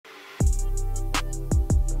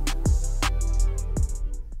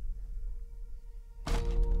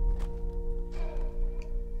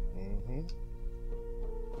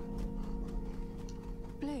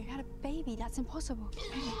That's impossible.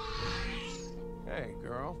 Hey,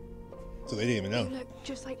 girl. So they didn't even know. You look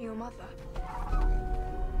just like your mother.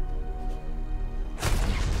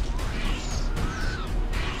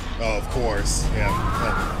 Oh, of course.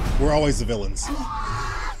 Yeah. We're always the villains.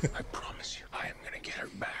 I promise you, I am gonna get her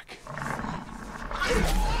back.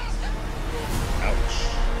 Ouch.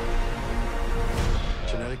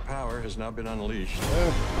 Genetic power has now been unleashed.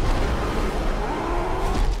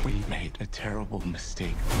 We made a terrible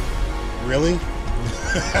mistake. Really?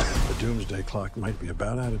 The doomsday clock might be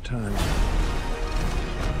about out of time.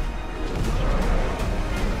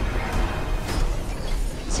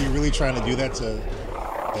 So you're really trying to do that to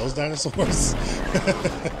those dinosaurs?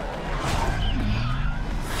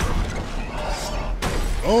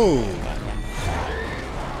 Oh!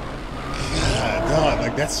 God, dog,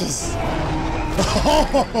 like that's just...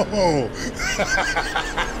 Oh!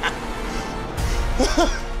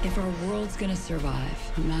 If our world's gonna survive,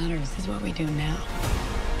 what matters is what we do now.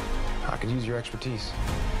 I could use your expertise.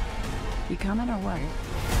 You coming or what?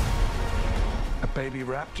 A baby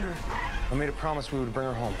raptor? I made a promise we would bring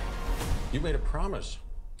her home. You made a promise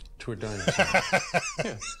to a dinosaur.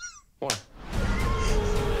 Yeah. Why?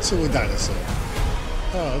 To a dinosaur.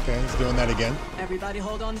 Oh, okay. He's doing that again. Everybody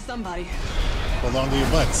hold on to somebody. Hold on to your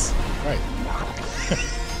butts. Right.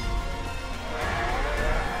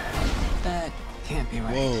 That can't be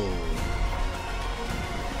right. Whoa.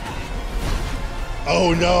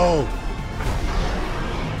 Oh, no.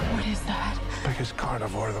 What is that? Biggest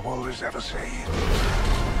carnivore the world has ever seen.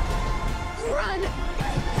 Run!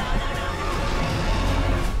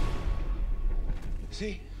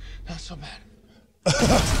 See? Not so bad.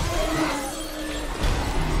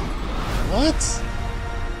 What?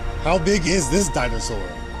 How big is this dinosaur?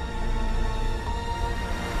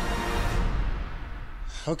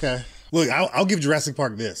 Okay. Look, I'll give Jurassic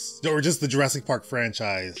Park this, or just the Jurassic Park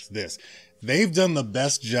franchise this. They've done the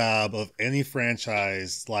best job of any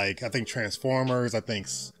franchise, like, I think Transformers, I think,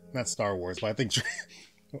 not Star Wars, but I think,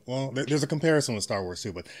 well, there's a comparison with Star Wars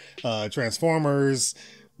too, but Transformers,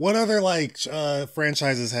 what other, like,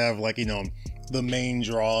 franchises have, like, you know, the main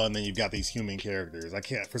draw, and then you've got these human characters. I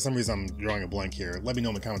can't, for some reason I'm drawing a blank here. Let me know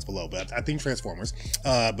in the comments below, but I think Transformers.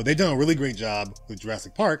 But they've done a really great job with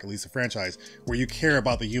Jurassic Park, at least the franchise, where you care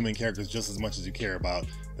about the human characters just as much as you care about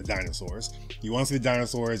the dinosaurs. You want to see the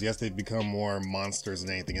dinosaurs, yes, they've become more monsters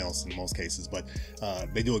than anything else in most cases, but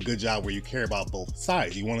they do a good job where you care about both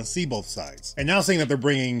sides. You want to see both sides. And now saying that they're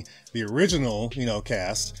bringing the original, you know,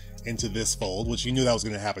 cast into this fold, which you knew that was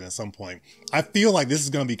going to happen at some point. I feel like this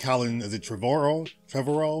is going to be Colin, is it Trevorrow?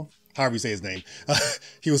 However you say his name.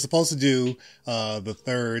 He was supposed to do the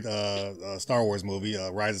third Star Wars movie,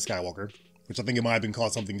 Rise of Skywalker, which I think it might have been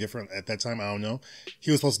called something different at that time. I don't know.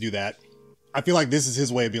 He was supposed to do that. I feel like this is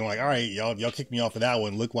his way of being like, all right, y'all kicked me off of that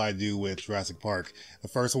one. Look what I do with Jurassic Park. The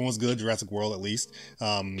first one was good, Jurassic World at least.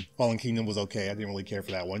 Fallen Kingdom was okay. I didn't really care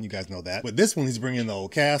for that one. You guys know that. But this one, he's bringing the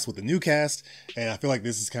old cast with the new cast. And I feel like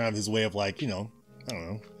this is kind of his way of like, you know, I don't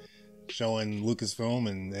know, showing Lucasfilm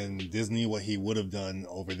and Disney what he would have done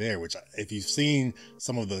over there, which if you've seen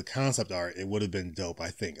some of the concept art, it would have been dope, I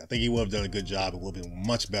think. I think he would have done a good job. It would have been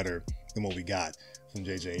much better than what we got from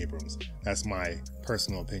J.J. Abrams. That's my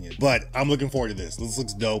personal opinion. But I'm looking forward to this. This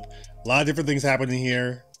looks dope. A lot of different things happening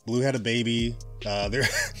here. Blue had a baby. I know they're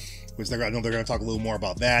going to talk a little more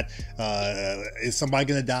about that. Is somebody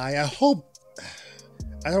going to die? I hope.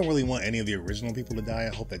 I don't really want any of the original people to die.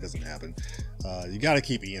 I hope that doesn't happen. You got to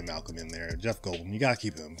keep Ian Malcolm in there. Jeff Goldblum, you got to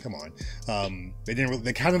keep him. Come on.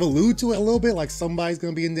 They kind of allude to it a little bit, like somebody's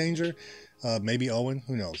going to be in danger. Maybe Owen,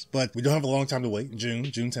 who knows? But we don't have a long time to wait. June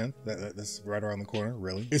 10th. That's right around the corner,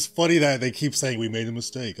 really. It's funny that they keep saying we made a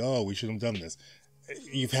mistake. Oh, we shouldn't have done this.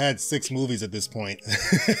 You've had 6 movies at this point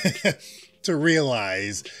to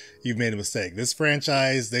realize you've made a mistake. This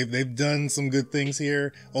franchise, they've done some good things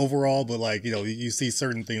here overall, but like, you know, you see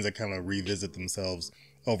certain things that kind of revisit themselves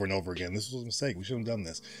over and over again. This was a mistake. We shouldn't have done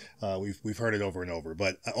this. We've heard it over and over,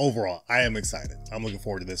 but overall, I am excited. I'm looking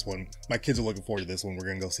forward to this one. My kids are looking forward to this one. We're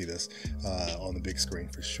going to go see this on the big screen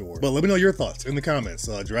for sure. But let me know your thoughts in the comments.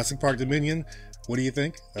 Jurassic Park Dominion, what do you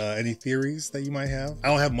think? Any theories that you might have? I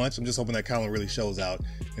don't have much. I'm just hoping that Colin really shows out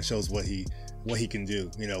and shows what he can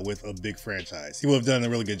do, you know, with a big franchise. He would have done a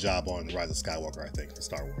really good job on The Rise of Skywalker, I think, for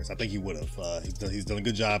Star Wars. I think he would have. He's done a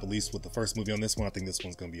good job, at least with the first movie on this one. I think this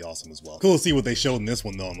one's going to be awesome as well. Cool to see what they showed in this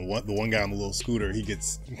one, though. The one guy on the little scooter, he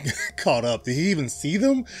gets caught up. Did he even see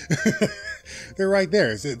them? They're right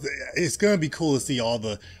there. It's going to be cool to see all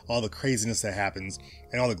the craziness that happens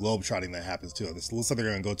and all the globetrotting that happens too. This looks like they're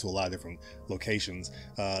going to go to a lot of different locations.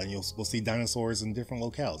 And we'll see dinosaurs in different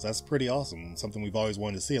locales. That's pretty awesome. Something we've always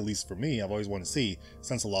wanted to see, at least for me. I've always want to see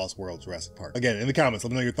since the Lost World Jurassic Park. Again, in the comments,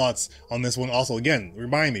 let me know your thoughts on this one. Also, again,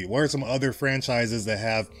 remind me, what are some other franchises that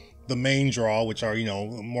have the main draw, which are, you know,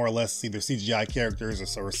 more or less either CGI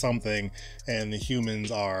characters or something, and the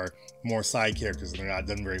humans are more side characters and they're not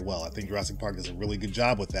done very well. I think Jurassic Park does a really good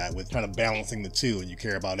job with that, with kind of balancing the two, and you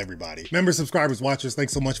care about everybody. Members, subscribers, watchers,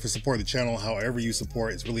 thanks so much for supporting the channel. However you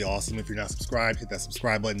support, it's really awesome. If you're not subscribed, hit that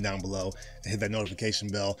subscribe button down below and hit that notification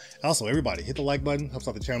bell. Also, everybody, hit the like button, helps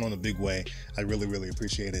out the channel in a big way. I really, really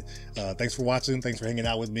appreciate it. Thanks for watching. Thanks for hanging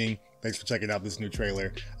out with me. Thanks for checking out this new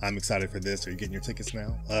trailer. I'm excited for this. Are you getting your tickets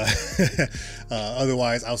now?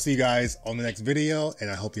 Otherwise, I'll see you guys on the next video, and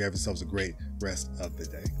I hope you have yourselves a great rest of the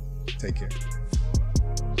day. Take care.